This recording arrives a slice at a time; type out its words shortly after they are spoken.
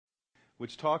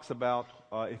which talks about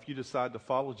if you decide to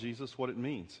follow Jesus, what it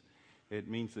means. It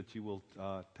means that you will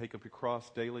take up your cross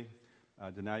daily,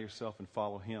 deny yourself, and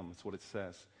follow him. That's what it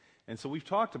says. And so we've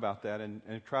talked about that and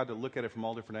tried to look at it from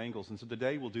all different angles. And so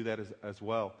today we'll do that as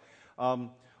well.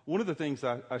 One of the things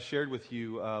I shared with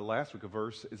you last week, a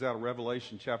verse, is out of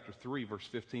Revelation chapter 3, verse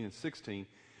 15 and 16.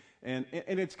 And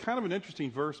it's kind of an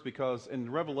interesting verse because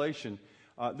in Revelation,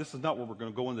 this is not where we're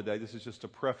going to go in today. This is just a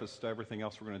preface to everything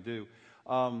else we're going to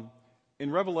do. In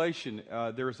Revelation,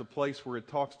 there is a place where it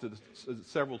talks to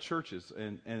several churches,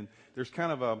 and there's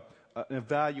kind of an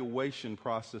evaluation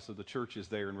process of the churches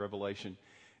there in Revelation.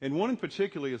 And one in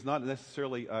particular is not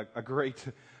necessarily a great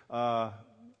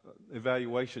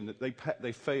evaluation, that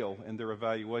they fail in their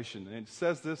evaluation. And it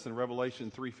says this in Revelation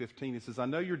 3:15. It says, "I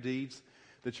know your deeds,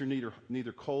 that you're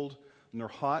neither cold nor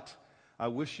hot. I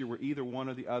wish you were either one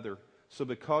or the other. So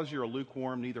because you're a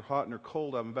lukewarm, neither hot nor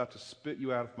cold, I'm about to spit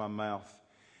you out of my mouth."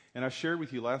 And I shared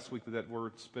with you last week that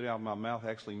word "spit out of my mouth"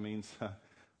 actually means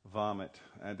vomit.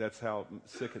 And that's how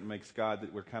sick it makes God,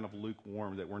 that we're kind of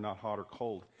lukewarm, that we're not hot or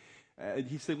cold.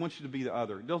 He said, "I want you to be the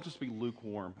other. Don't just be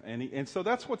lukewarm." And so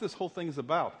that's what this whole thing is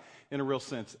about in a real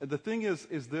sense. The thing is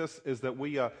that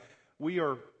we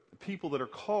are people that are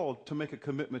called to make a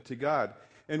commitment to God.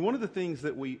 And one of the things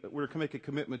that we're to make a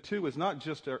commitment to is not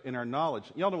just in our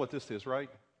knowledge. Y'all know what this is, right?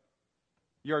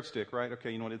 Yardstick, right?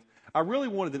 Okay, you know what it is. I really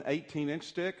wanted an 18-inch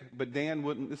stick, but Dan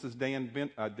wouldn't. This is Dan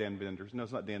Benders. No,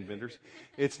 it's not Dan Benders.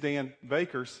 It's Dan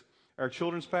Bakers, our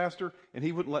children's pastor, and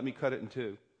he wouldn't let me cut it in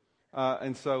two.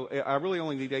 And so I really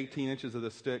only need 18 inches of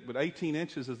this stick, but 18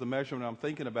 inches is the measurement I'm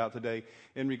thinking about today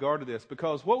in regard to this.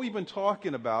 Because what we've been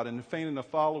talking about in the fan and the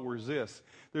follower is this.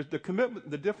 There's the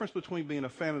commitment, the difference between being a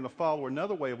fan and a follower.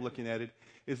 Another way of looking at it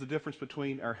is the difference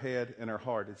between our head and our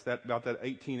heart. It's about that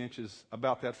 18 inches,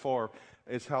 about that far,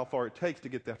 is how far it takes to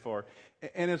get that far.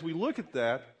 And as we look at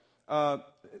that,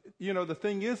 the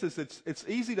thing is it's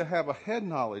easy to have a head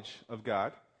knowledge of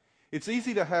God. It's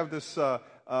easy to have this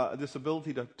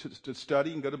ability to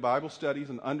study and go to Bible studies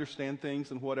and understand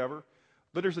things and whatever.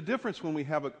 But there's a difference when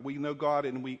we know God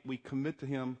and we commit to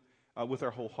Him with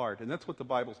our whole heart. And that's what the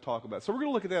Bibles talk about. So we're going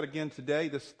to look at that again today,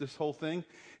 this whole thing.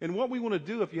 And what we want to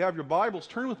do, if you have your Bibles,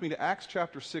 turn with me to Acts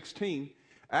chapter 16.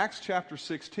 Acts chapter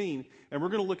 16. And we're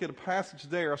going to look at a passage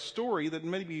there, a story that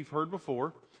maybe you've heard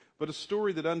before, but a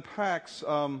story that unpacks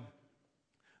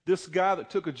this guy that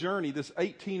took a journey, this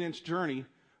 18-inch journey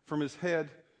from his head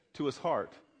to his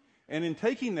heart. And in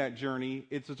taking that journey,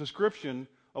 it's a description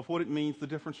of what it means, the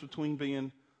difference between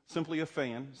being simply a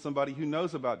fan, somebody who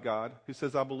knows about God, who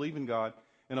says, "I believe in God,"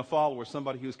 and a follower,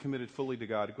 somebody who is committed fully to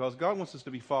God. Because God wants us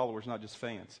to be followers, not just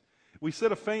fans. We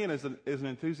said a fan is an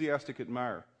enthusiastic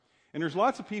admirer. And there's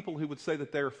lots of people who would say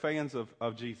that they're fans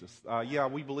of Jesus. Yeah,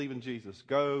 we believe in Jesus.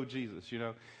 Go Jesus,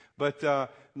 But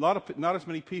not as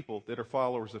many people that are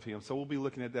followers of Him. So we'll be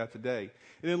looking at that today.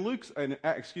 And in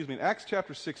Acts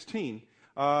chapter 16,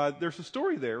 there's a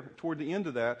story there toward the end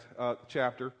of that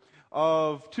chapter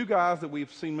of two guys that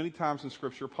we've seen many times in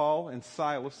Scripture, Paul and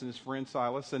Silas and his friend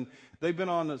Silas. And they've been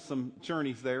on some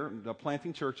journeys there,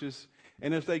 planting churches.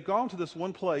 And as they've gone to this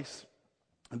one place,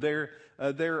 they're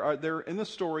in the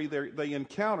story. They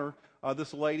encounter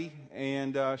this lady,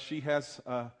 and she has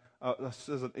a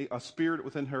spirit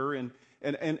within her, and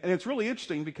it's really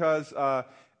interesting because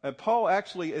Paul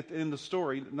actually, in the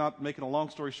story, not making a long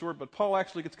story short, but Paul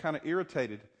actually gets kind of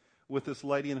irritated with this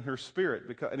lady and her spirit,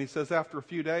 and he says after a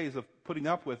few days of putting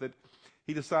up with it,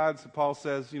 he decides. Paul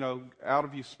says, "Out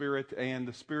of you, spirit," and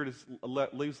the spirit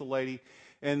leaves the lady.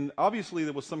 And obviously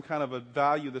there was some kind of a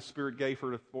value the Spirit gave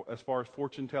her as far as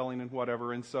fortune telling and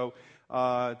whatever. And so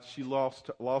she lost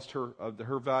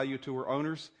her value to her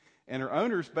owners. And her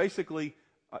owners basically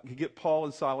get Paul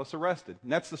and Silas arrested.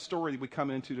 And that's the story that we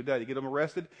come into today. They get them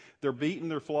arrested. They're beaten.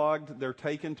 They're flogged. They're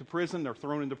taken to prison. They're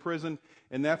thrown into prison.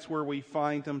 And that's where we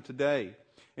find them today.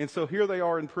 And so here they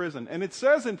are in prison. And it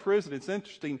says in prison, it's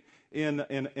interesting, in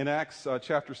Acts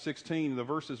chapter 16, the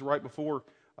verses right before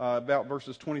about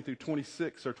verses 20 through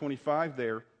 26 or 25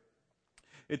 there,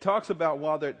 it talks about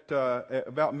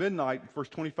about midnight, verse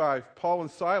 25, Paul and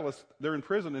Silas, they're in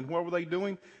prison, and what were they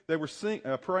doing? They were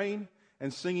praying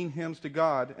and singing hymns to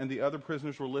God, and the other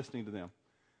prisoners were listening to them.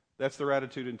 That's their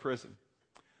attitude in prison.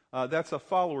 That's a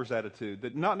follower's attitude,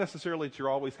 that not necessarily that you're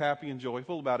always happy and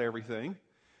joyful about everything,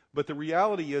 but the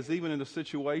reality is, even in a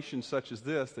situation such as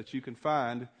this, that you can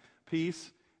find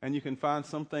peace and you can find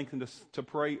something to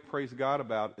praise God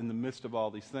about in the midst of all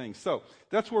these things. So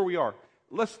that's where we are.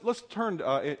 Let's turn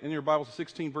in your Bibles to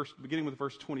 16, beginning with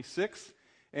verse 26.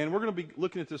 And we're going to be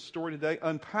looking at this story today,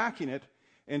 unpacking it.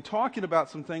 and talking about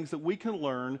some things that we can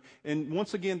learn, and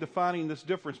once again defining this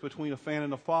difference between a fan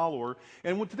and a follower.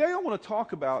 And today I want to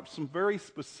talk about some very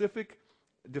specific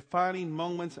defining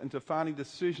moments and defining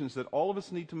decisions that all of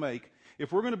us need to make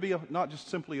if we're going to be not just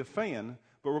simply a fan,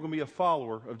 but we're going to be a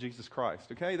follower of Jesus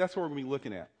Christ. Okay? That's what we're going to be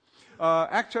looking at.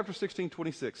 Acts chapter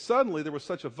 16:26. Suddenly there was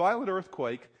such a violent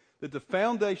earthquake that the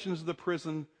foundations of the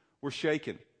prison were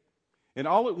shaken. And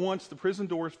all at once the prison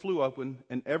doors flew open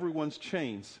and everyone's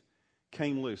chains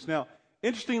came loose. Now,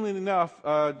 interestingly enough,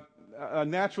 a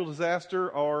natural disaster,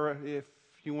 or if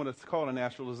you want to call it a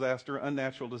natural disaster,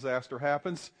 unnatural disaster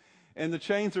happens, and the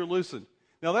chains are loosened.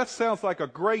 Now, that sounds like a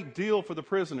great deal for the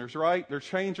prisoners, right? Their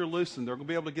chains are loosened. They're going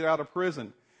to be able to get out of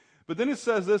prison. But then it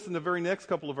says this in the very next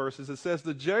couple of verses. It says,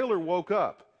 the jailer woke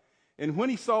up, and when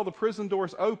he saw the prison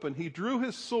doors open, he drew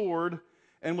his sword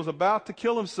and was about to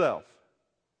kill himself.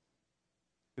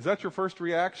 Is that your first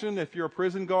reaction? If you're a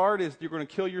prison guard, is you're going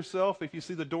to kill yourself if you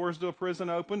see the doors to a prison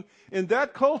open? In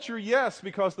that culture, yes,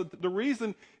 because the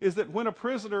reason is that when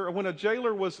a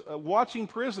jailer was watching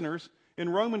prisoners in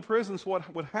Roman prisons,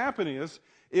 what would happen is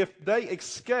if they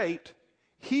escaped,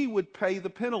 he would pay the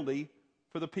penalty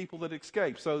for the people that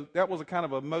escaped. So that was a kind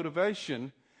of a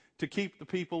motivation to keep the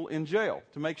people in jail,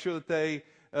 to make sure that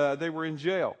they were in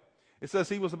jail. It says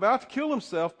he was about to kill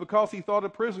himself because he thought the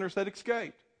prisoners had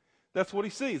escaped. That's what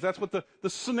he sees. That's what the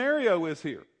scenario is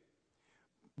here.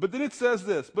 But then it says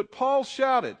this, but Paul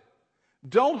shouted,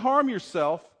 don't harm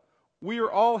yourself. We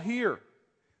are all here.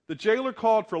 The jailer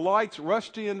called for lights,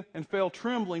 rushed in, and fell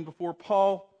trembling before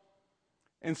Paul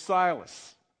and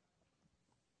Silas.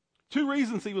 Two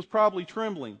reasons he was probably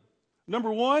trembling. Number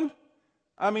one,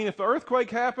 if the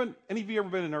earthquake happened, any of you ever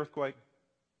been in an earthquake?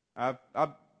 I've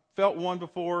felt one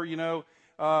before, Do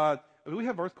we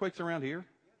have earthquakes around here?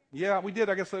 Yeah, we did,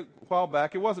 I guess, a while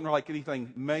back. It wasn't like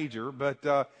anything major, but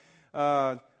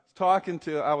I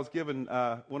was giving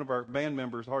one of our band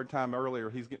members a hard time earlier.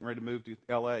 He's getting ready to move to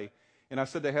L.A., and I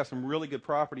said they have some really good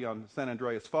property on San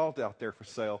Andreas Fault out there for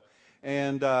sale.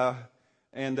 And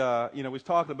we was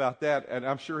talking about that, and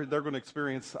I'm sure they're going to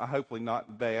experience, hopefully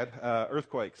not bad,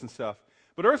 earthquakes and stuff.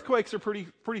 But earthquakes are pretty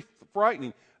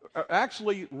frightening.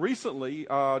 Actually, recently,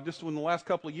 just in the last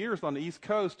couple of years on the East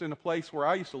Coast, in a place where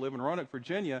I used to live in Roanoke,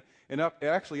 Virginia, and up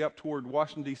toward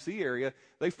Washington, D.C. area,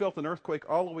 they felt an earthquake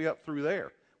all the way up through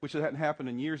there, which hadn't happened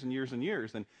in years and years and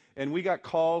years. And we got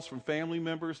calls from family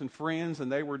members and friends,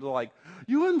 and they were like,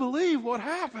 you wouldn't believe what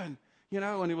happened,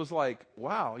 and it was like,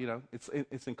 wow,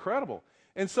 it's incredible.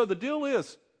 And so the deal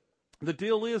is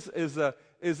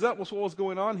that was what was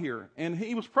going on here. And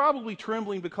he was probably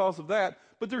trembling because of that.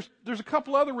 But there's a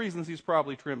couple other reasons he's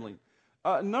probably trembling.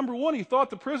 Number one, he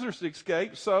thought the prisoners had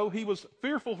escaped, so he was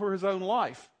fearful for his own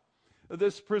life.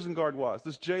 This prison guard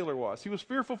this jailer was. He was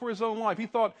fearful for his own life. He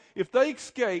thought, if they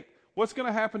escape, what's going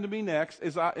to happen to me next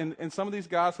is and some of these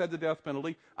guys had the death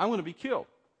penalty, I'm going to be killed.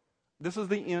 This is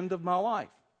the end of my life.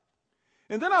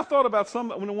 And then I thought about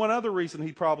one other reason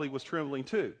he probably was trembling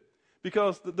too.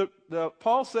 Because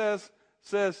Paul says,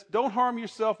 don't harm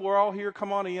yourself. We're all here.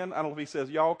 Come on in. I don't know if he says,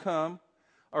 y'all come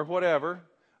or whatever.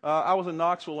 I was in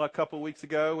Knoxville a couple of weeks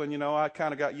ago, and, I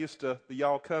kind of got used to the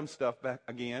y'all come stuff back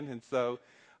again. And so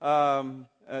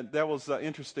that was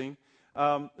interesting.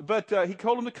 But he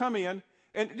told them to come in.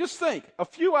 And just think, a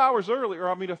few hours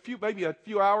earlier, maybe a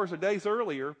few hours or days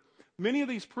earlier, many of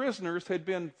these prisoners had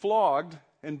been flogged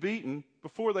and beaten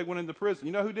before they went into prison.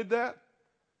 You know who did that?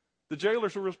 The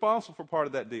jailers were responsible for part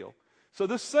of that deal. So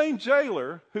this same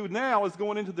jailer, who now is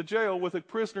going into the jail with the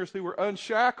prisoners who were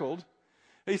unshackled,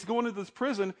 he's going into this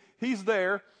prison, he's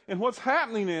there, and what's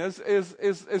happening is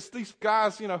these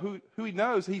guys, who he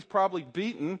knows he's probably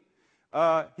beaten,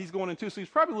 he's going into, so he's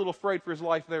probably a little afraid for his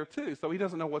life there too, so he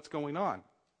doesn't know what's going on.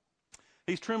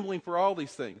 He's trembling for all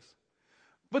these things.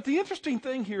 But the interesting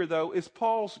thing here, though, is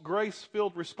Paul's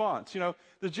grace-filled response.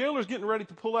 The jailer's getting ready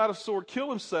to pull out a sword, kill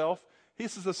himself.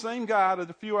 This is the same guy that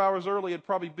a few hours earlier had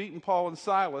probably beaten Paul and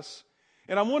Silas.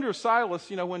 And I wonder if Silas,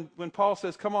 when Paul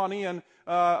says, come on in,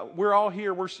 we're all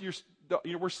here, we're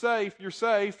safe, you're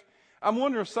safe. I'm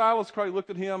wondering if Silas probably looked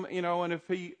at him, and if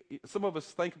some of us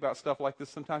think about stuff like this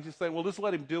sometimes, you say, well, just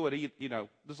let him do it,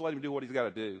 just let him do what he's got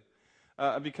to do.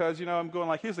 Because, I'm going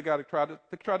like, here's the guy that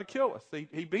tried to kill us.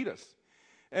 He beat us.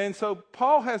 And so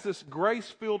Paul has this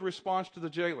grace-filled response to the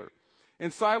jailer.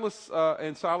 And Silas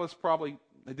probably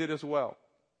did as well.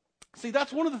 See,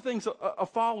 that's one of the things a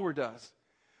follower does.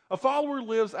 A follower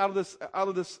lives out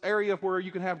of this area where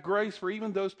you can have grace for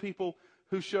even those people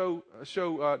who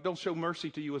don't show mercy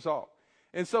to you at all.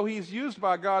 And so he's used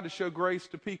by God to show grace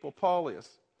to people. Paul is.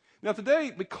 Now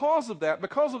today, because of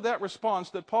that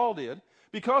response that Paul did,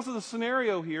 because of the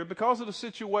scenario here, because of the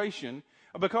situation,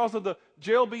 because of the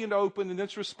jail being open and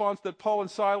its response that Paul and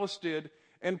Silas did,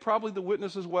 and probably the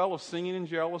witness as well of singing in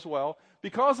jail as well,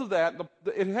 because of that,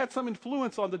 it had some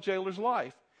influence on the jailer's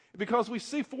life. Because we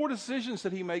see 4 decisions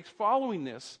that he makes following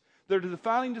this. They're the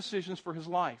defining decisions for his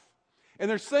life. And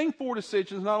they're same 4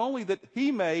 decisions not only that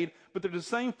he made, but they're the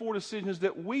same 4 decisions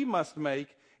that we must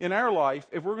make in our life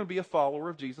if we're going to be a follower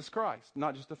of Jesus Christ,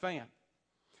 not just a fan.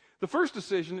 The first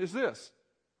decision is this.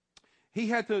 He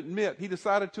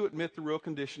decided to admit the real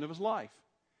condition of his life.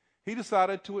 He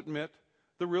decided to admit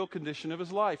the real condition of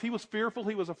his life. He was fearful.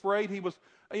 He was afraid. He was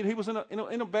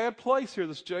in a bad place here,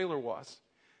 this jailer was.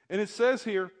 And it says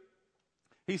here,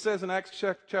 he says in Acts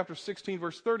chapter 16,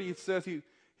 verse 30, it says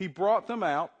he brought them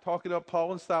out, talking about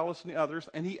Paul and Silas and the others,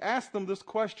 and he asked them this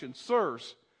question,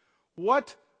 Sirs,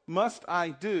 what must I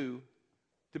do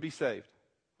to be saved?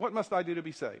 What must I do to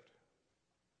be saved?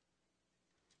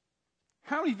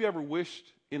 How many of you ever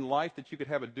wished in life that you could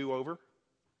have a do-over?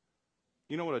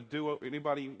 You know what a do-over,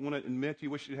 anybody want to admit you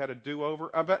wish you had a do-over?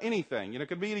 About anything, it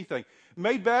could be anything.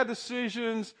 Made bad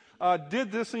decisions,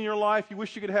 did this in your life, you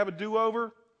wish you could have a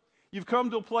do-over? You've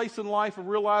come to a place in life of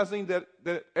realizing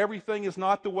that everything is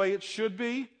not the way it should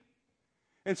be.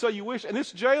 And so you wish, and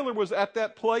this jailer was at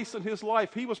that place in his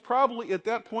life. He was probably at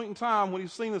that point in time when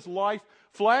he's seen his life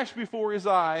flash before his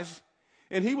eyes,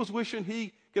 and he was wishing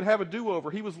he could have a do-over.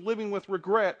 He was living with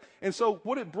regret. And so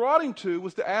what it brought him to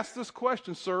was to ask this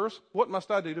question, Sirs, what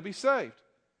must I do to be saved?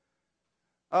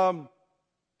 One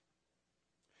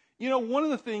of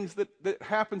the things that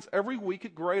happens every week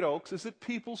at Great Oaks is that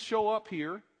people show up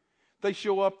here. They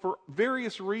show up for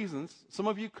various reasons. Some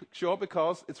of you show up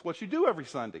because it's what you do every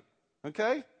Sunday,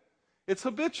 okay? It's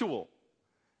habitual.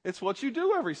 It's what you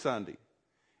do every Sunday.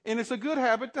 And it's a good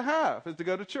habit to have, is to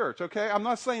go to church, okay? I'm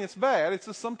not saying it's bad. It's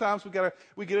just sometimes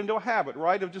we get into a habit,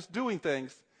 right, of just doing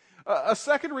things. A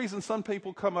second reason some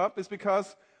people come up is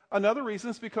another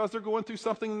reason is because they're going through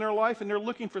something in their life and they're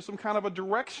looking for some kind of a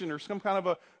direction or some kind of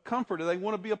a comfort, or they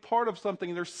want to be a part of something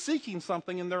and they're seeking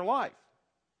something in their life.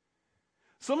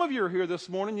 Some of you are here this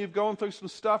morning, you've gone through some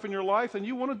stuff in your life and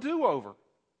you want a do-over.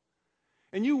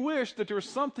 And you wish that there's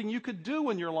something you could do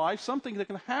in your life, something that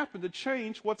can happen to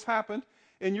change what's happened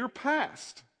in your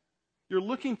past. You're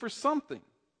looking for something.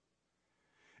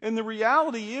 And the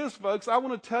reality is, folks, I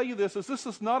want to tell you this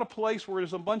is not a place where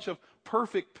there's a bunch of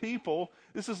perfect people.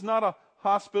 This is not a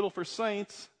hospital for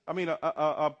saints.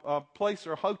 A place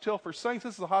or a hotel for saints.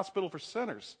 This is a hospital for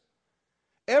sinners.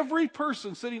 Every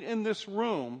person sitting in this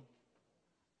room,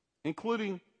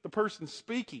 including the person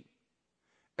speaking,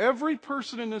 every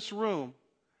person in this room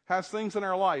has things in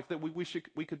our life that we wish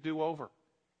we could do over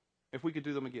if we could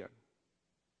do them again.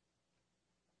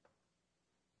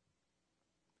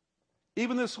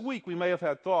 Even this week, we may have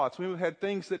had thoughts. We may have had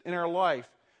things that in our life.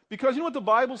 Because you know what the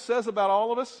Bible says about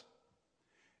all of us?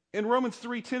 In Romans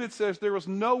 3:10, it says, there was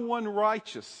no one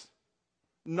righteous.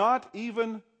 Not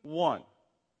even one.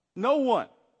 No one.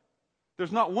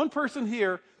 There's not one person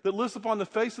here that lives upon the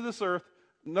face of this earth,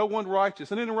 no one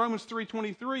righteous. And then in Romans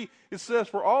 3:23, it says,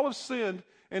 for all have sinned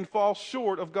and fall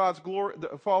short of God's glory,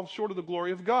 fall short of the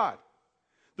glory of God.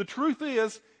 The truth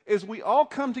is we all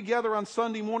come together on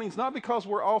Sunday mornings, not because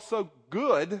we're all so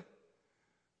good,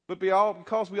 but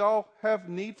because we all have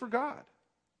need for God.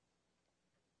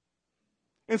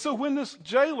 And so when this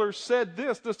jailer said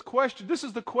this question, this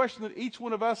is the question that each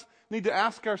one of us need to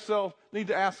ask ourselves, need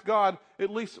to ask God at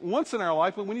least once in our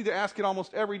life, but we need to ask it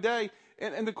almost every day.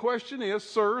 And the question is,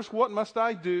 sirs, what must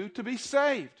I do to be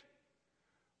saved?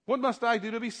 What must I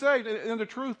do to be saved? And the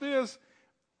truth is,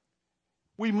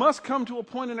 we must come to a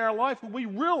point in our life where we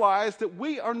realize that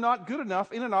we are not good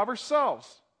enough in and of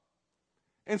ourselves.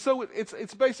 And so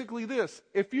it's basically this.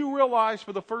 If you realize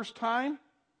for the first time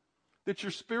that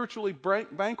you're spiritually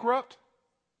bankrupt,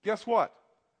 guess what?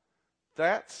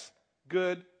 That's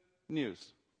good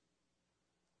news.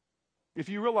 If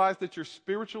you realize that you're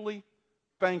spiritually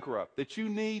bankrupt, that you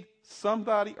need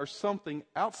somebody or something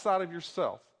outside of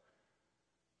yourself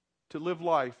to live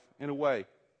life in a way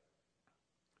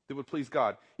that would please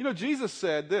God. You know, Jesus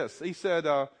said this. He said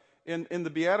in the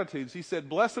Beatitudes, he said,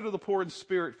 blessed are the poor in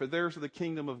spirit, for theirs is the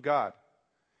kingdom of God.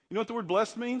 You know what the word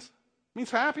blessed means? It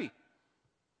means happy.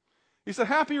 He said,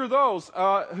 happy are those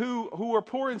who are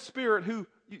poor in spirit,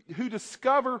 who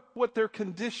discover what their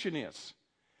condition is.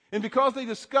 And because they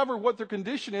discover what their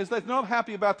condition is, they're not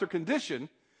happy about their condition,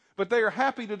 but they are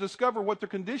happy to discover what their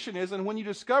condition is. And when you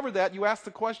discover that, you ask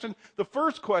the question, the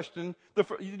first question,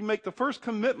 you make the first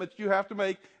commitment you have to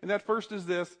make, and that first is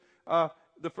this.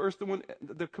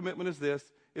 The commitment is this,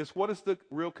 is what is the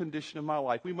real condition of my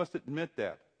life? We must admit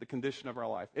that, the condition of our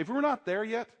life. If we're not there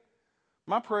yet,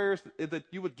 my prayer is that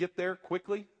you would get there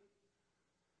quickly,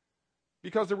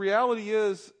 Because the reality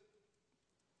is,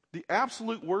 the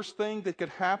absolute worst thing that could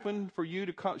happen for you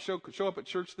to show up at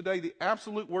church today, the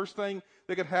absolute worst thing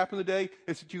that could happen today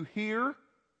is that you hear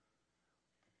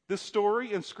this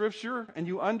story in Scripture and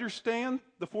you understand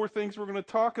the four things we're going to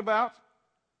talk about,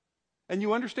 and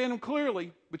you understand them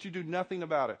clearly, but you do nothing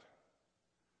about it.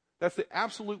 That's the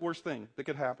absolute worst thing that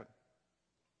could happen.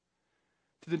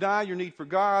 To deny your need for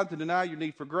God, to deny your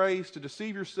need for grace, to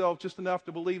deceive yourself just enough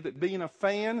to believe that being a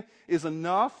fan is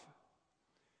enough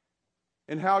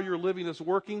and how your living is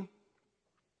working.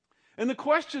 And the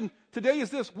question today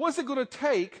is this: what's it going to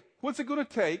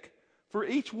take for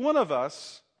each one of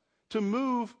us to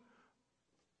move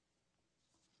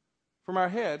from our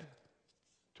head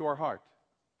to our heart?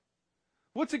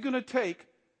 What's it going to take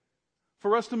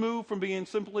for us to move from being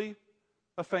simply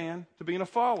a fan to being a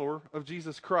follower of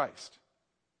Jesus Christ?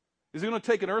 Is it going to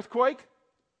take an earthquake?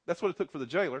 That's what it took for the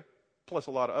jailer, plus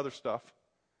a lot of other stuff.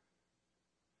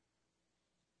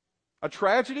 A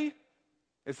tragedy?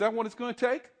 Is that what it's going to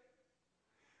take?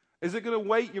 Is it going to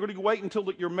wait? You're going to wait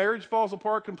until your marriage falls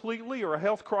apart completely, or a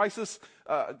health crisis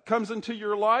comes into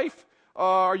your life?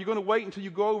 Are you going to wait until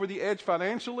you go over the edge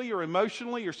financially or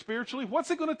emotionally or spiritually?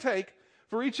 What's it going to take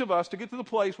for each of us to get to the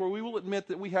place where we will admit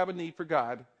that we have a need for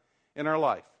God in our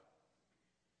life?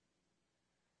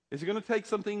 Is it going to take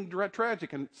something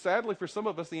tragic? And sadly, for some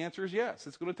of us, the answer is yes.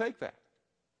 It's going to take that.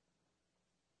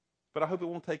 But I hope it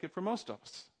won't take it for most of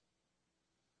us.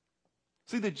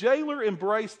 See, the jailer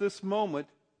embraced this moment,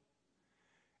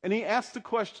 and he asked the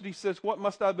question. He says, what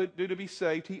must I do to be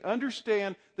saved? He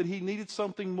understood that he needed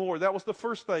something more. That was the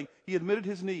first thing. He admitted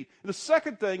his need. The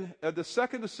second thing, the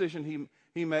second decision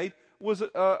he made was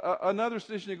another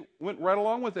decision that went right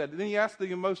along with that. And then he asked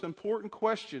the most important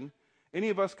question any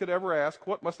of us could ever ask: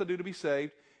 what must I do to be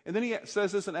saved? And then he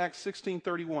says this in Acts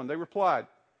 16:31. They replied.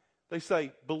 They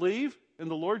say, believe in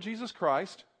the Lord Jesus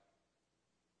Christ,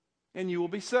 and you will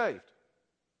be saved.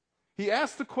 He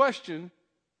asked the question.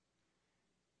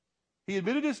 He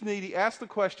admitted his need. He asked the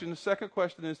question. The second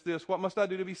question is this: what must I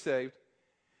do to be saved?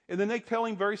 And then they tell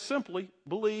him very simply,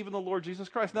 believe in the Lord Jesus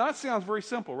Christ. Now that sounds very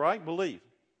simple, right? Believe.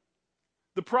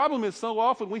 The problem is, so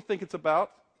often we think it's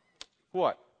about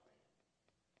what?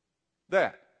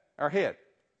 That, our head.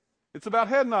 It's about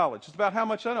head knowledge. It's about how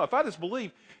much I know. If I just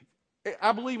believe,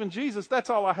 I believe in Jesus, that's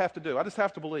all I have to do. I just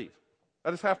have to believe.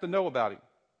 I just have to know about him.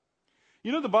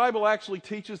 You know, the Bible actually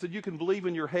teaches that you can believe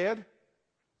in your head.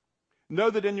 Know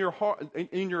that in your heart,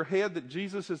 in your head, that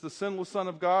Jesus is the sinless Son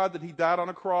of God, that he died on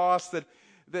a cross, that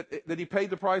he paid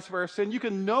the price for our sin. You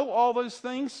can know all those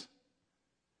things,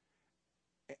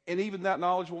 and even that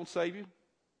knowledge won't save you.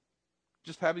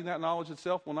 Just having that knowledge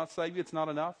itself will not save you. It's not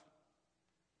enough.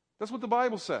 That's what the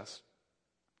Bible says.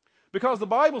 Because the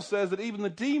Bible says that even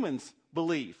the demons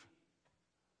believe,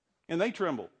 and they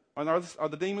tremble. Are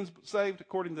the demons saved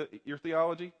according to your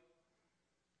theology?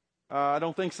 I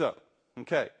don't think so.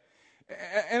 Okay.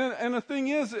 And the thing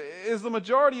is the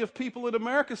majority of people in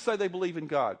America say they believe in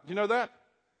God. Do you know that?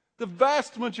 The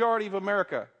vast majority of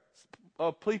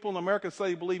people in America say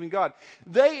they believe in God.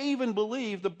 They even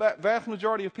believe, the vast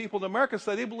majority of people in America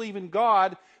say they believe in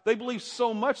God. They believe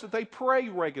so much that they pray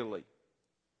regularly.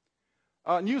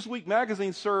 Newsweek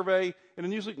magazine survey,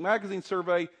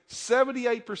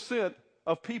 78%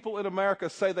 of people in America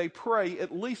say they pray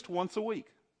at least once a week.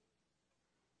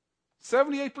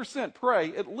 78%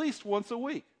 pray at least once a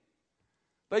week.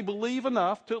 They believe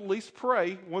enough to at least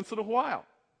pray once in a while.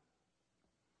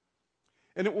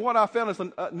 And what I found is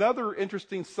another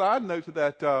interesting side note to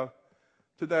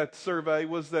that survey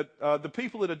was that the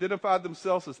people that identified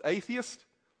themselves as atheists,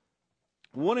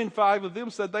 1 in 5 of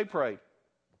them said they prayed.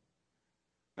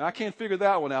 Now, I can't figure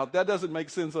that one out. That doesn't make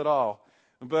sense at all.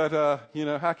 But,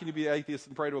 how can you be atheist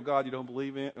and pray to a God you don't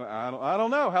believe in? I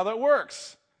don't know how that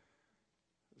works.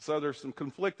 So there's some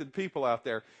conflicted people out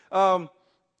there.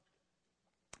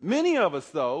 Many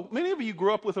of you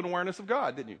grew up with an awareness of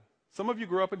God, didn't you? Some of you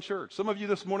grew up in church. Some of you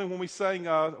this morning when we sang,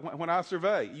 When I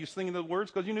Survey, you singing the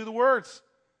words because you knew the words.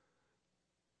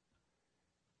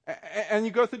 And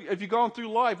if you've gone through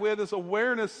life, we have this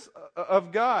awareness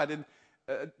of God.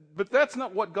 But that's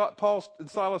not what Paul and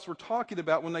Silas were talking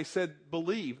about when they said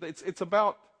believe. It's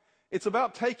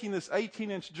about taking this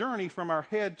 18-inch journey from our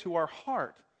head to our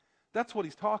heart. That's what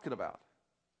he's talking about.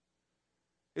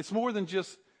 It's more than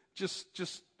just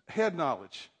head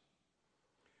knowledge.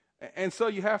 And so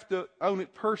you have to own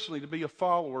it personally to be a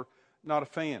follower, not a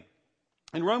fan.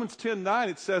 In Romans 10:9,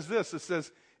 it says this. It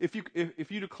says, if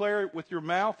you declare with your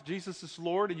mouth Jesus is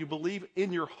Lord and you believe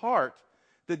in your heart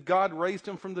that God raised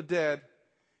him from the dead,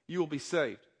 you will be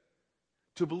saved.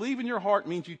 To believe in your heart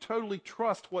means you totally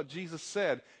trust what Jesus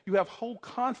said. You have whole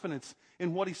confidence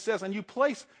in what he says, and you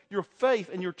place your faith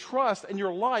and your trust and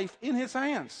your life in his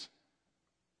hands.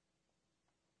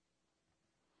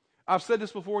 I've said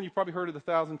this before, and you've probably heard it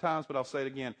 1,000 times, but I'll say it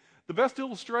again. The best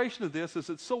illustration of this is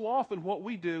that so often what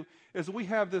we do is we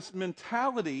have this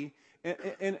mentality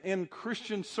in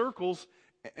Christian circles,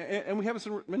 and we have this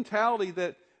mentality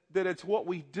that it's what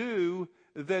we do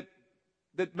that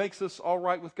makes us all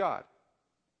right with God.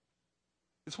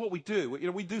 It's what we do.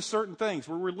 We do certain things.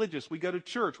 We're religious. We go to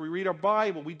church. We read our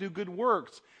Bible. We do good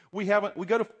works. We go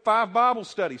to 5 Bible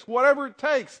studies. Whatever it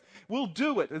takes, we'll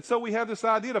do it. And so we have this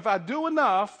idea that if I do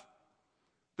enough,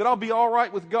 that I'll be all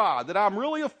right with God, that I'm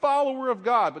really a follower of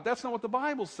God. But that's not what the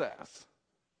Bible says.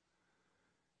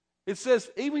 It says,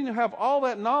 even you have all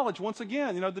that knowledge, once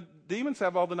again, the demons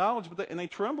have all the knowledge, and they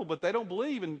tremble, but they don't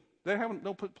believe, and they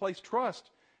don't place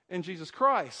trust in Jesus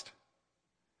Christ.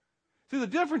 See, the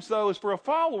difference, though, is for a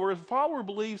follower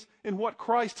believes in what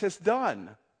Christ has done.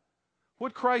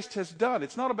 What Christ has done.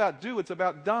 It's not about do, it's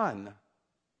about done.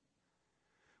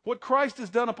 What Christ has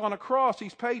done upon a cross,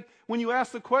 he's paid. When you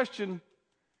ask the question,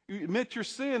 you admit your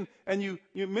sin, and you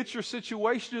admit your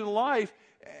situation in life,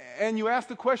 and you ask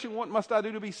the question, what must I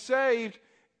do to be saved?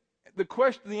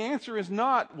 The answer is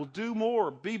not, well, do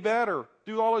more, be better,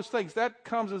 do all those things. That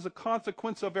comes as a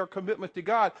consequence of our commitment to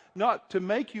God, not to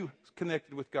make you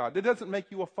connected with God. That doesn't make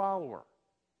you a follower.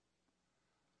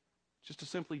 Just to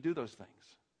simply do those things.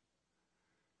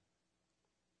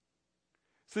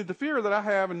 See, the fear that I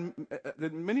have, and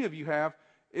that many of you have,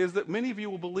 is that many of you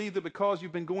will believe that because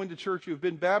you've been going to church, you've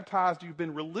been baptized, you've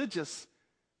been religious,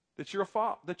 that you're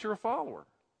a follower.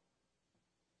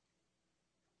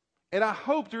 And I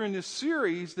hope during this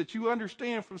series that you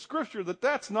understand from Scripture that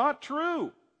that's not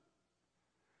true.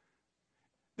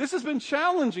 This has been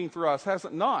challenging for us, has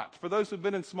it not? For those who've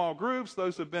been in small groups,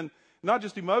 those who've been not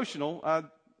just emotional.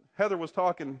 Heather was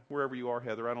talking, wherever you are,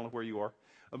 Heather, I don't know where you are.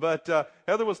 But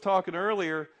Heather was talking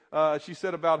earlier, she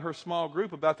said about her small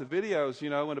group, about the videos,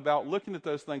 and about looking at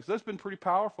those things. That's been pretty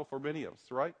powerful for many of us,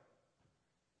 right?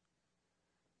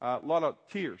 A lot of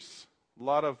tears. A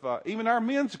lot of, even our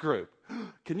men's group.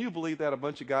 Can you believe that? A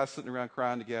bunch of guys sitting around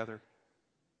crying together.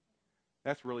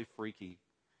 That's really freaky.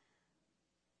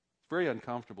 It's very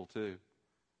uncomfortable, too.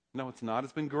 No, it's not.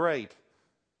 It's been great.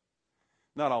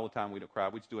 Not all the time we don't cry.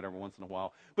 We just do it every once in a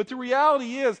while. But the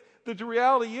reality is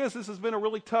this has been a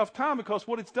really tough time because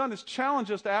what it's done is challenge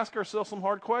us to ask ourselves some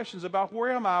hard questions about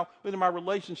where am I in my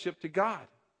relationship to God?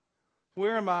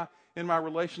 Where am I in my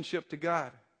relationship to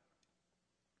God?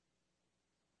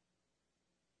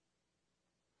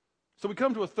 So we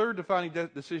come to a third defining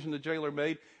decision the jailer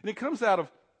made, and it comes out of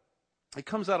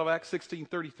Acts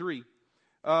 16:33.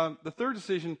 The third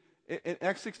decision in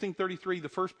Acts 16:33, the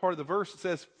first part of the verse, it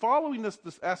says, following this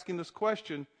asking this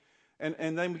question,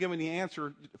 and them giving the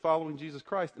answer following Jesus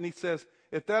Christ, and he says,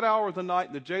 at that hour of the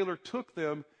night, the jailer took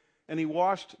them and he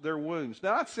washed their wounds.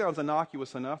 Now that sounds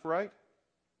innocuous enough, right?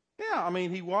 Yeah,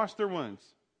 he washed their wounds.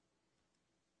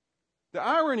 The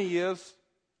irony is,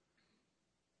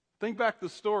 think back to the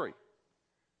story.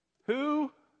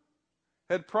 Who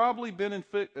had probably been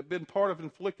part of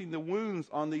inflicting the wounds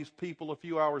on these people a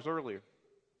few hours earlier?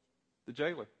 The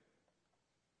jailer.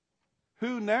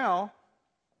 Who now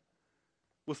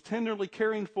was tenderly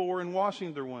caring for and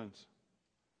washing their wounds?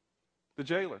 The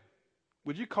jailer.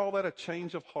 Would you call that a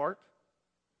change of heart?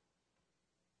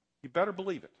 You better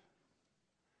believe it.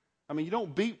 You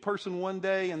don't beat person one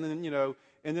day and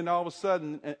then all of a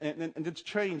sudden and it's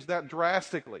changed that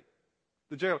drastically.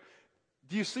 The jailer.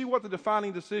 Do you see what the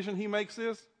defining decision he makes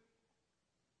is?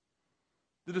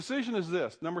 The decision is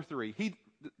this, number 3. He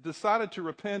decided to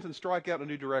repent and strike out a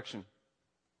new direction.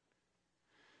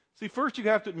 See, first you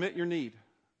have to admit your need.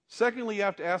 Secondly, you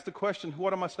have to ask the question,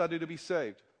 what must I do to be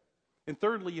saved? And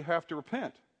thirdly, you have to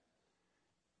repent.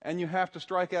 And you have to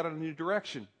strike out in a new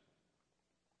direction.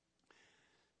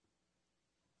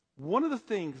 One of the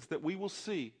things that we will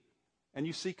see, and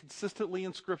you see consistently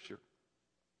in Scripture,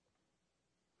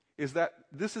 is that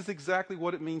this is exactly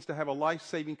what it means to have a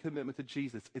life-saving commitment to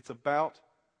Jesus. It's about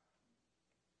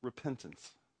repentance.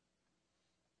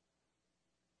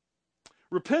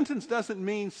 Repentance doesn't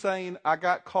mean saying, I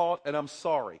got caught and I'm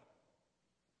sorry.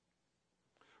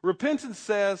 Repentance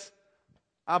says,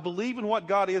 I believe in what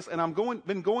God is and I've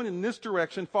been going in this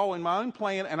direction, following my own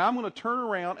plan, and I'm going to turn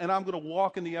around and I'm going to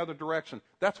walk in the other direction.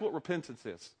 That's what repentance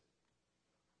is.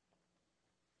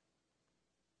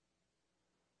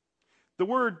 The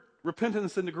word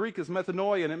repentance in the Greek is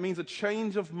metanoia, and it means a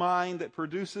change of mind that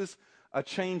produces a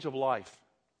change of life.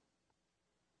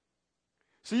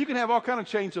 So you can have all kind of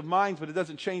change of minds, but it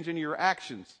doesn't change any of your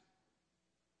actions.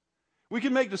 We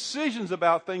can make decisions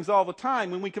about things all the time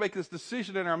when we can make this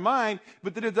decision in our mind,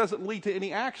 but then it doesn't lead to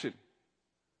any action.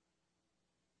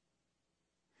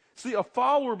 See, a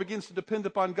follower begins to depend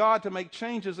upon God to make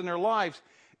changes in their lives.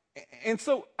 And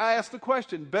so I ask the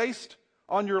question, based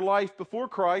on your life before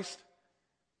Christ,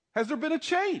 has there been a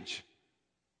change?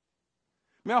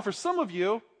 Now, for some of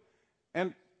you,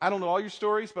 and I don't know all your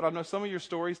stories, but I know some of your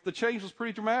stories, the change was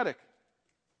pretty dramatic.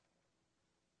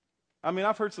 I mean,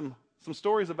 I've heard some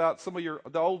stories about some of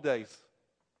the old days.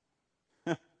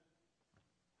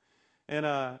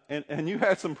 and you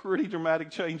had some pretty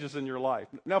dramatic changes in your life.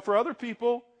 Now, for other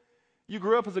people, you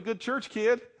grew up as a good church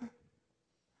kid,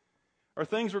 or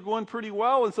things were going pretty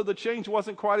well, and so the change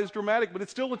wasn't quite as dramatic, but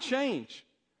it's still a change.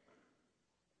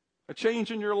 A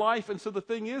change in your life. And so the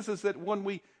thing is that when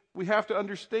we have to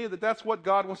understand that that's what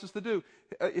God wants us to do.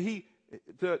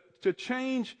 To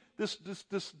change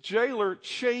this jailer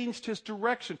changed his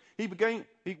direction. He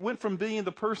went from being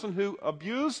the person who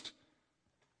abused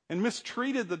and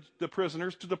mistreated the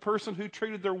prisoners to the person who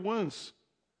treated their wounds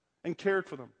and cared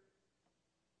for them.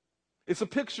 It's a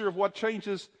picture of what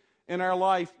changes in our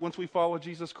life once we follow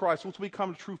Jesus Christ, once we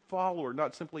become a true follower,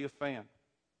 not simply a fan.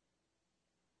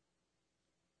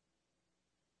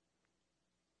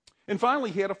 And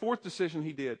finally, he had a fourth decision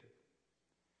he did.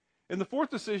 And the fourth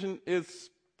decision is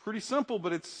pretty simple,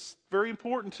 but it's very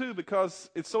important too because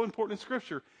it's so important in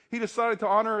Scripture. He decided to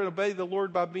honor and obey the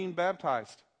Lord by being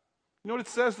baptized. You know what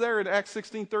it says there in Acts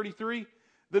 16:33?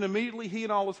 Then immediately he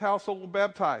and all his household were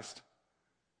baptized.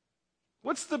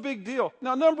 What's the big deal?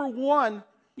 Now, number one,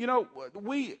 we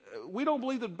don't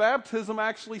believe that baptism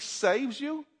actually saves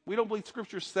you. We don't believe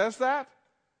Scripture says that.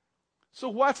 So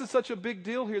why is it such a big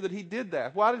deal here that he did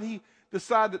that? Why did he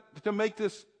decide to make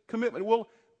this commitment? Well,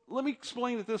 let me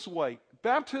explain it this way.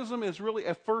 Baptism is really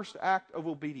a first act of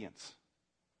obedience.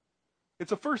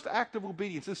 It's a first act of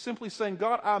obedience. It's simply saying,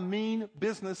 God, I mean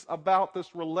business about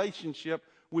this relationship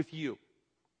with you.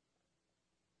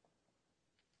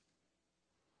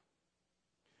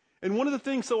 And one of the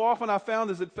things so often I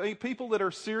found is that people that are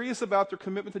serious about their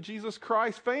commitment to Jesus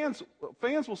Christ, fans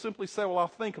will simply say, well, I'll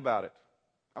think about it.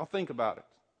 I'll think about it.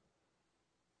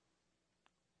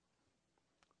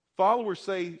 Followers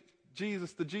say,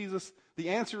 Jesus, the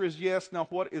answer is yes. Now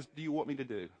do you want me to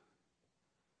do?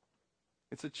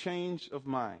 It's a change of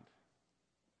mind.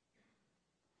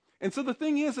 And so the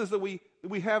thing is that we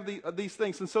have these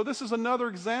things. And so this is another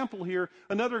example here,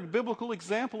 another biblical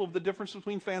example of the difference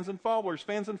between fans and followers.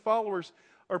 Fans and followers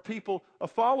are people. A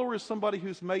follower is somebody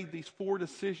who's made these four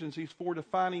decisions, these four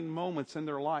defining moments in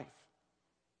their life.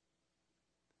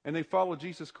 And they follow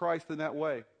Jesus Christ in that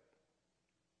way.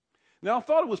 Now, I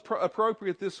thought it was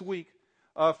appropriate this week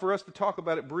for us to talk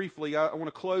about it briefly. I want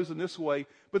to close in this way.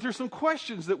 But there's some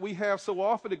questions that we have so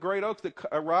often at Great Oaks that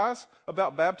arise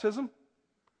about baptism.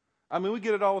 I mean, we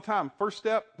get it all the time. First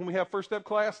step, when we have first step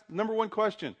class, number one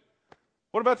question.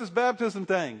 What about this baptism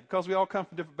thing? Because we all come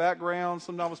from different backgrounds.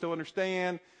 Some of us don't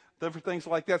understand, different things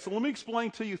like that. So let me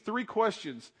explain to you three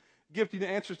questions, give you the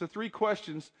answers to three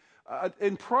questions,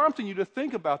 and prompting you to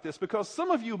think about this, because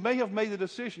some of you may have made the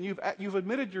decision. You've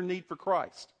admitted your need for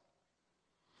Christ.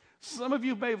 Some of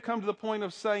you may have come to the point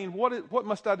of saying, what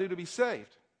must I do to be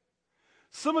saved?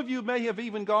 Some of you may have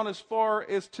even gone as far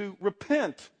as to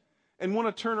repent and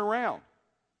want to turn around.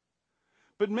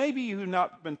 But maybe you've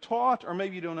not been taught, or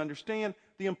maybe you don't understand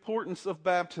the importance of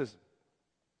baptism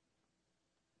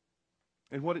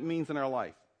and what it means in our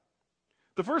life.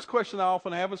 The first question I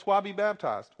often have is, why be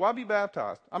baptized? Why be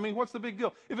baptized? I mean, what's the big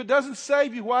deal? If it doesn't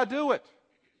save you, why do it?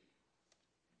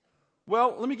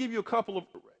 Well, let me give you a couple of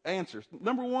answers.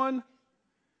 Number one,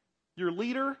 your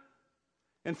leader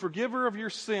and forgiver of your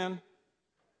sin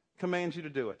commands you to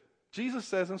do it. Jesus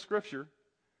says in Scripture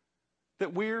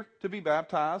that we're to be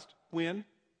baptized when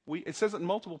it says it in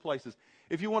multiple places.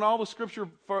 If you want all the Scripture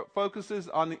focuses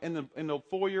in the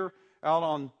foyer out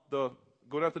on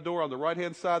going out the door on the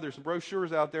right-hand side, there's some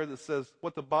brochures out there that says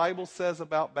what the Bible says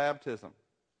about baptism.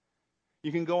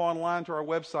 You can go online to our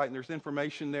website, and there's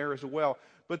information there as well.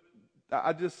 But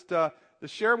I just to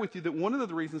share with you that one of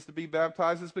the reasons to be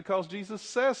baptized is because Jesus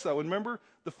says so. And remember,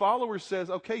 the follower says,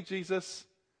 okay, Jesus,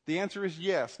 the answer is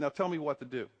yes. Now tell me what to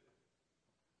do.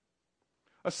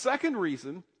 A second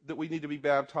reason that we need to be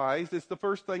baptized is the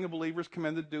first thing a believer is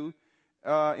commanded to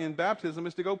do in baptism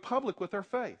is to go public with our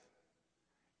faith.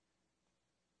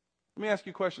 Let me ask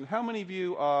you a question. How many of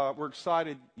you were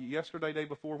excited yesterday, day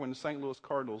before, when the St. Louis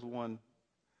Cardinals won?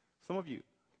 Some of you.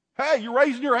 Hey, you're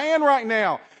raising your hand right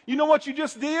now. You know what you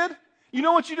just did? You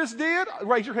know what you just did?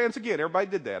 Raise your hands again. Everybody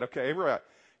did that. Okay, right.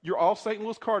 You're all St.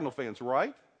 Louis Cardinal fans,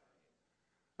 right?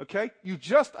 Okay? You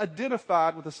just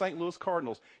identified with the St. Louis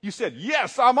Cardinals. You said,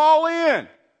 yes, I'm all in.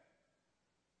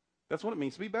 That's what it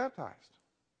means to be baptized.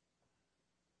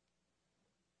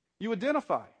 You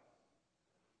identify.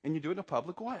 And you do it in a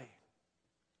public way.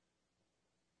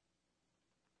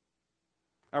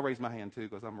 I raise my hand too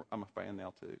because I'm a fan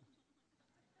now too.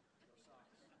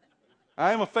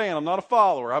 I am a fan. I'm not a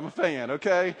follower. I'm a fan,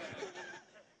 okay?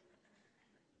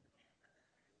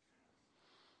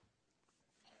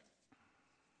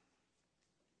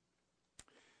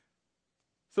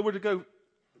 So we're to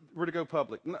go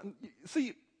public.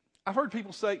 See, I've heard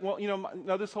people say, well,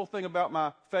 no, this whole thing about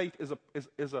my faith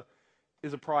is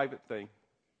a private thing.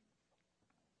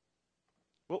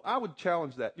 Well, I would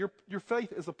challenge that. Your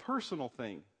faith is a personal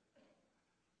thing,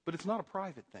 but it's not a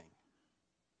private thing.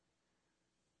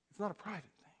 It's not a private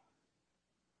thing.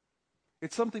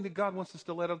 It's something that God wants us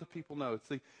to let other people know.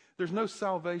 There's no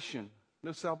salvation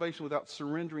without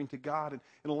surrendering to God and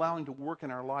allowing to work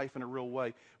in our life in a real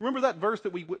way. Remember that verse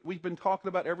that we've been talking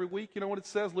about every week? You know what it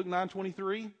says? Luke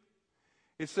 9:23.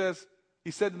 It says, he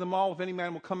said to them all, if any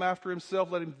man will come after himself,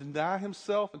 let him deny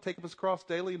himself and take up his cross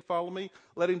daily and follow me.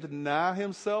 Let him deny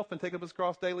himself and take up his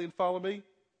cross daily and follow me.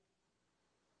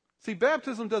 See,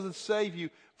 baptism doesn't save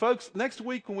you. Folks, next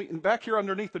week, back here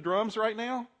underneath the drums right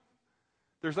now,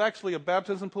 there's actually a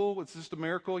baptism pool. It's just a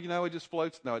miracle, it just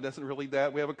floats. No, it doesn't really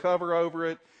that. We have a cover over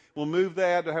it. We'll move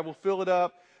that. We'll fill it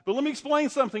up. But let me explain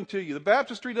something to you. The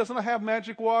baptistry doesn't have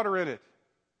magic water in it.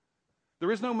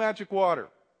 There is no magic water.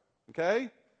 Okay?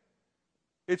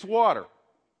 It's water.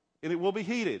 And it will be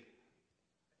heated.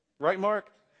 Right, Mark?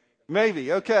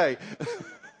 Maybe. Okay.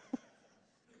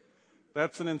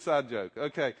 That's an inside joke.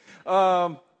 Okay.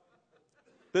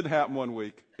 Didn't happen one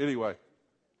week. Anyway.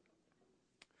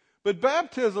 But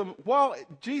baptism, while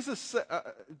Jesus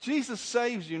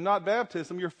saves you, not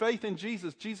baptism, your faith in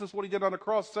Jesus, what he did on the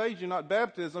cross saves you, not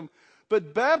baptism,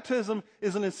 but baptism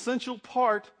is an essential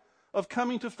part of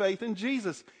coming to faith in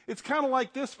Jesus. It's kind of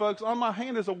like this, folks. On my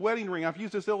hand is a wedding ring. I've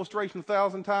used this illustration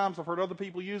 1,000 times. I've heard other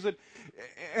people use it.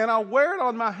 And I wear it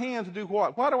on my hand to do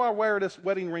what? Why do I wear this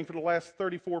wedding ring for the last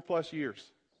 34 plus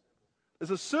years?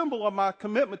 It's a symbol of my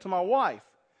commitment to my wife.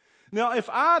 Now, if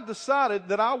I decided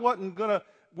that I wasn't going to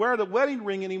wear the wedding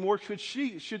ring anymore,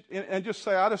 and just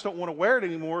say, I just don't want to wear it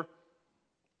anymore,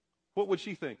 what would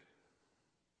she think?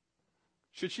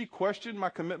 Should she question my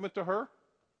commitment to her?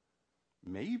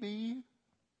 Maybe.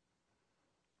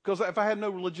 Because if I had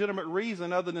no legitimate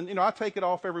reason other than, I take it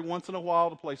off every once in a while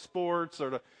to play sports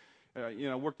or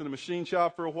to, worked in a machine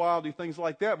shop for a while, do things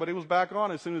like that, but it was back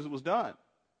on as soon as it was done.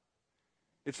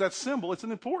 It's that symbol. It's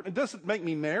important. It doesn't make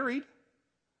me married.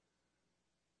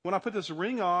 When I put this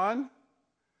ring on,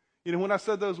 when I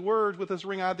said those words, with this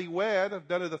ring I thee wed, I've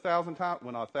done it 1,000 times,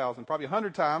 well, not 1,000, probably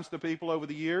 100 times to people over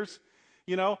the years.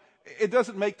 It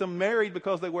doesn't make them married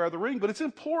because they wear the ring, but it's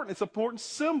important. It's an important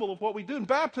symbol of what we do. And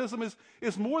baptism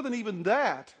is more than even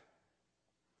that.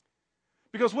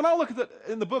 Because when I look at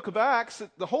in the book of Acts,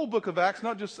 the whole book of Acts,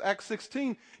 not just Acts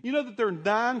 16, you know that there are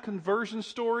 9 conversion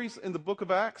stories in the book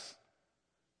of Acts?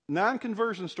 9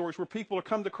 conversion stories where people have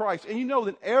come to Christ. And you know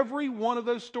that every one of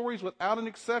those stories, without an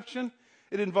exception,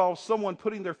 it involves someone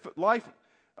putting their life,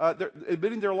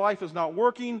 admitting their life is not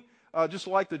working, just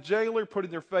like the jailer,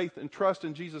 putting their faith and trust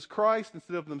in Jesus Christ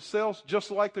instead of themselves, just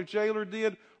like the jailer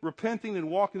did, repenting and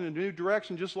walking in a new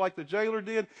direction, just like the jailer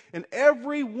did. And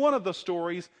every one of the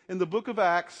stories in the book of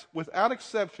Acts, without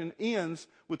exception, ends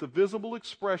with a visible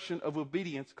expression of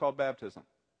obedience called baptism.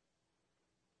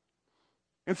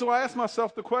 And so I asked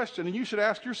myself the question, and you should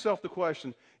ask yourself the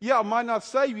question, it might not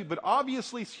save you, but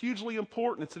obviously it's hugely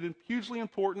important. It's a hugely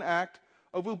important act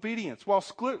of obedience. While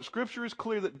Scripture is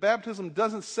clear that baptism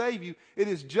doesn't save you, it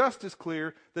is just as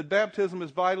clear that baptism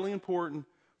is vitally important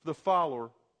for the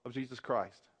follower of Jesus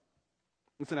Christ.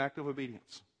 It's an act of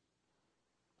obedience.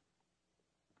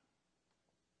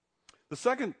 The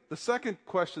second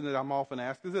question that I'm often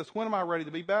asked is this: when am I ready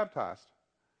to be baptized?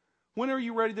 When are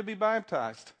you ready to be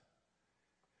baptized?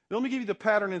 Now, let me give you the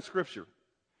pattern in Scripture.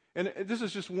 And this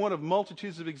is just one of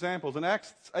multitudes of examples. In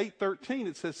Acts 8:13,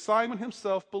 it says, Simon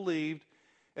himself believed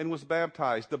and was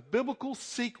baptized. The biblical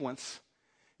sequence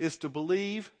is to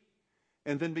believe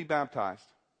and then be baptized,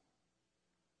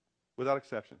 without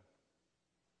exception.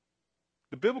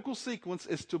 The biblical sequence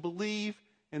is to believe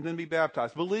and then be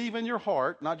baptized. Believe in your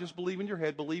heart, not just believe in your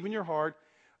head, believe in your heart.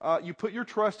 You put your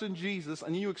trust in Jesus,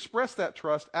 and you express that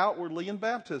trust outwardly in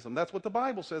baptism. That's what the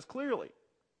Bible says clearly.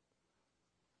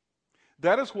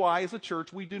 That is why, as a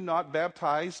church, we do not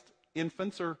baptize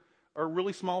infants or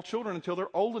really small children until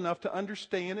they're old enough to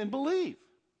understand and believe.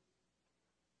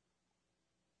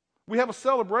 We have a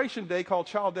celebration day called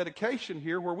Child Dedication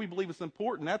here where we believe it's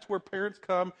important. That's where parents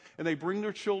come and they bring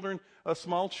their children,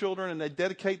 small children, and they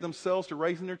dedicate themselves to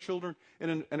raising their children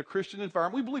in a Christian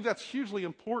environment. We believe that's hugely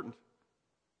important.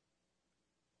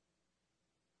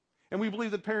 And we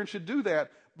believe that parents should do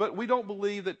that, but we don't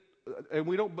believe that,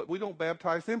 we don't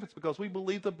baptize infants because we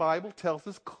believe the Bible tells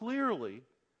us clearly,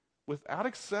 without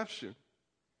exception,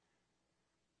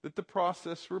 that the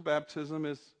process for baptism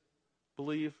is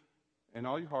believe in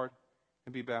all your heart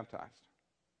and be baptized.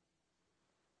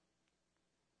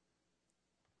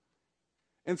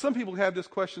 And some people have this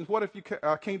question, what if you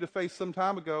came to faith some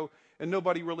time ago and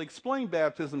nobody really explained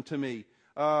baptism to me?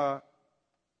 Well,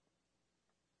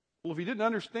 if you didn't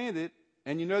understand it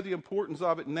and you know the importance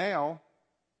of it now,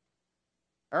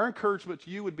 our encouragement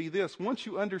to you would be this. Once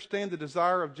you understand the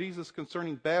desire of Jesus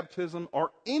concerning baptism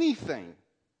or anything,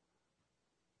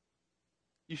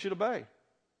 you should obey.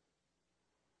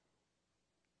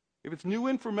 If it's new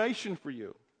information for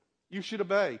you, you should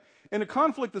obey. And the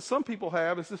conflict that some people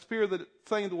have is this fear that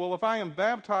saying, well, if I am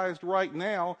baptized right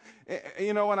now,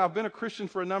 and I've been a Christian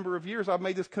for a number of years, I've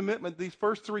made this commitment, these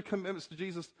first 3 commitments to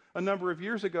Jesus a number of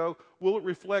years ago, will it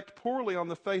reflect poorly on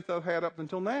the faith I've had up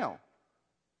until now?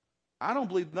 I don't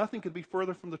believe nothing could be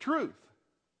further from the truth.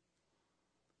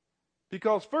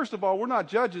 Because first of all, we're not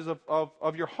judges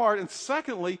of your heart. And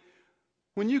secondly,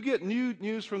 when you get new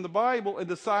news from the Bible and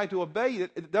decide to obey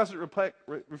it, it doesn't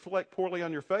reflect poorly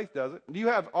on your faith, does it? Do you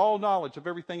have all knowledge of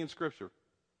everything in Scripture?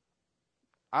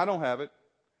 I don't have it.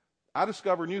 I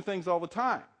discover new things all the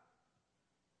time.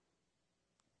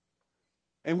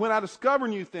 And when I discover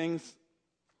new things,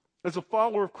 as a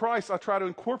follower of Christ, I try to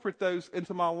incorporate those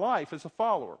into my life as a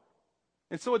follower.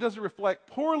 And so it doesn't reflect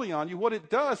poorly on you. What it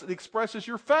does, it expresses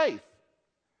your faith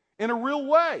in a real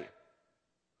way.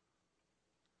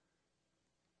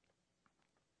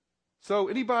 So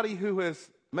anybody who has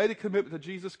made a commitment to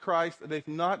Jesus Christ and they've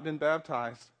not been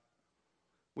baptized,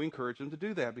 we encourage them to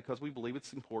do that because we believe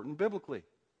it's important biblically.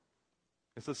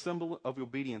 It's a symbol of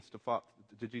obedience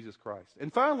to Jesus Christ.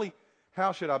 And finally,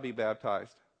 how should I be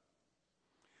baptized?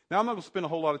 Now, I'm not going to spend a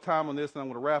whole lot of time on this, and I'm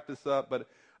going to wrap this up, but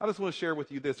I just want to share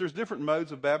with you this. There's different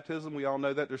modes of baptism. We all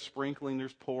know that. There's sprinkling,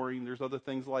 there's pouring, there's other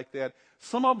things like that.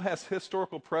 Some of them has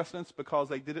historical precedence because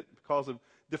they did it because of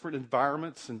different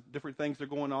environments and different things that are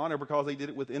going on, or because they did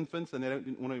it with infants and they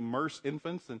didn't want to immerse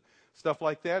infants and stuff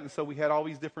like that. And so we had all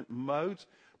these different modes.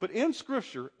 But in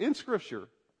Scripture,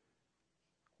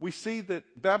 we see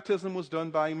that baptism was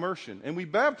done by immersion. And we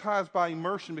baptize by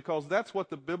immersion because that's what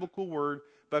the biblical word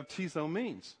baptizo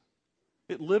means.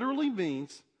 It literally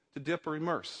means to dip or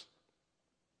immerse.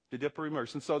 To dip or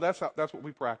immerse. And so that's what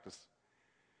we practice.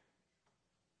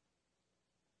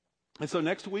 And so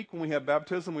next week when we have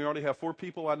baptism, we already have 4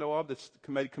 people I know of that's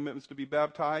made commitments to be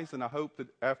baptized. And I hope that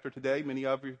after today, many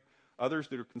of you others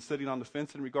that are sitting on the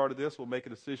fence in regard to this will make a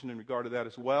decision in regard to that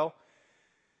as well.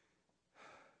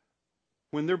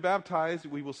 When they're baptized,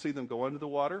 we will see them go under the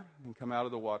water and come out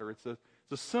of the water. It's a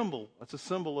symbol. It's a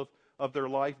symbol of their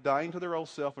life, dying to their old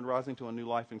self and rising to a new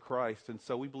life in Christ. And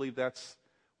so we believe that's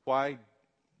why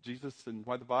Jesus and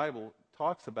why the Bible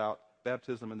talks about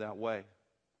baptism in that way.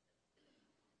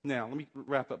 Now, let me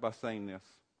wrap up by saying this.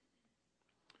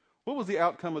 What was the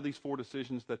outcome of these 4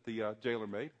 decisions that the jailer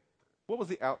made? What was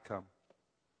the outcome?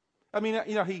 I mean,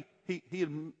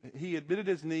 he admitted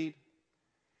his need.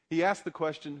 He asked the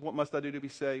question, what must I do to be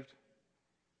saved?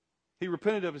 He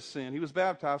repented of his sin. He was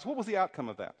baptized. What was the outcome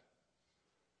of that?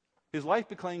 His life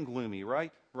became gloomy,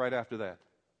 right? Right after that.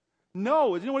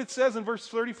 No. You know what it says in verse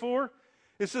 34?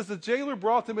 It says, the jailer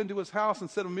brought them into his house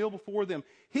and set a meal before them.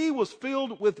 He was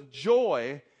filled with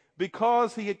joy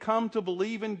because he had come to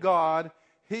believe in God,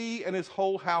 he and his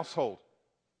whole household.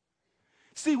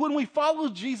 See, when we follow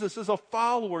Jesus as a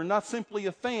follower, not simply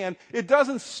a fan, it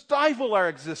doesn't stifle our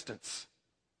existence.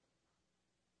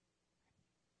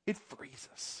 It frees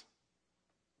us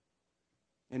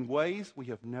in ways we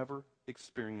have never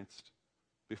experienced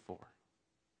before.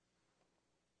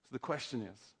 So the question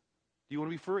is, do you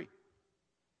want to be free?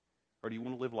 Or do you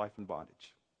want to live life in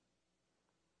bondage?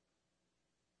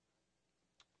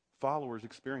 Followers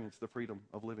experience the freedom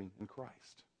of living in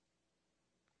Christ.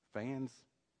 Fans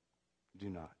do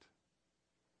not.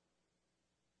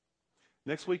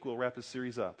 Next week we'll wrap this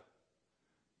series up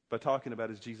by talking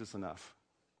about, is Jesus enough?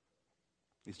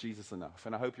 Is Jesus enough?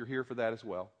 And I hope you're here for that as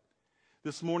well.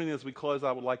 This morning as we close,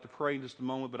 I would like to pray in just a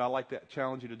moment, but I'd like to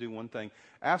challenge you to do one thing.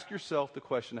 Ask yourself the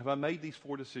question, have I made these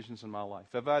 4 decisions in my life?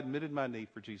 Have I admitted my need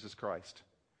for Jesus Christ?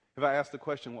 Have I asked the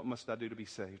question, what must I do to be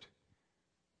saved?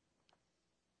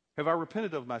 Have I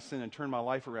repented of my sin and turned my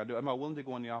life around? Am I willing to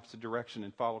go in the opposite direction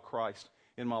and follow Christ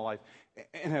in my life?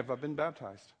 And have I been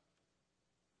baptized?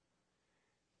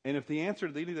 And if the answer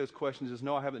to any of those questions is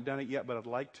no, I haven't done it yet, but I'd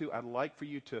like for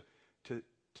you to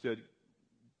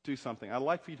do something. I'd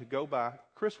like for you to go by.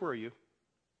 Chris, where are you?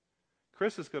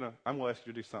 Chris is going to, I'm going to ask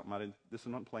you to do something. This is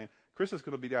not planned. Chris is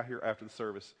going to be down here after the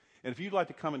service. And if you'd like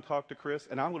to come and talk to Chris,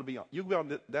 and I'm going to be on, you'll be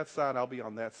on that side, I'll be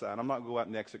on that side. I'm not going to go out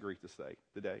and exit greet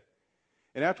today.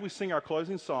 And after we sing our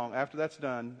closing song, after that's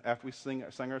done, after we sing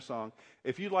our song,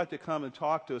 if you'd like to come and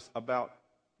talk to us about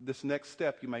this next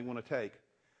step you may want to take,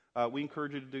 we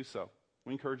encourage you to do so.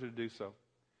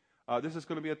 This is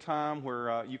going to be a time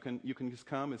where you can just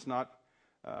come. It's not,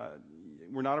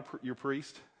 we're not your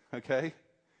priest, okay?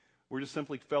 We're just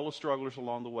simply fellow strugglers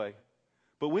along the way.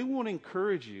 But we want to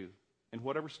encourage you in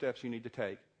whatever steps you need to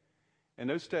take. And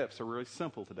those steps are really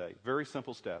simple today, very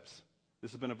simple steps.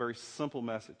 This has been a very simple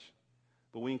message.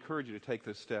 But we encourage you to take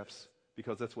those steps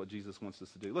because that's what Jesus wants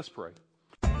us to do. Let's pray.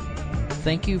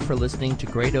 Thank you for listening to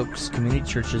Great Oaks Community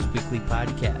Church's weekly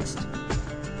podcast.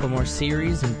 For more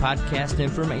series and podcast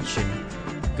information,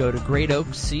 go to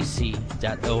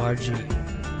greatoakscc.org.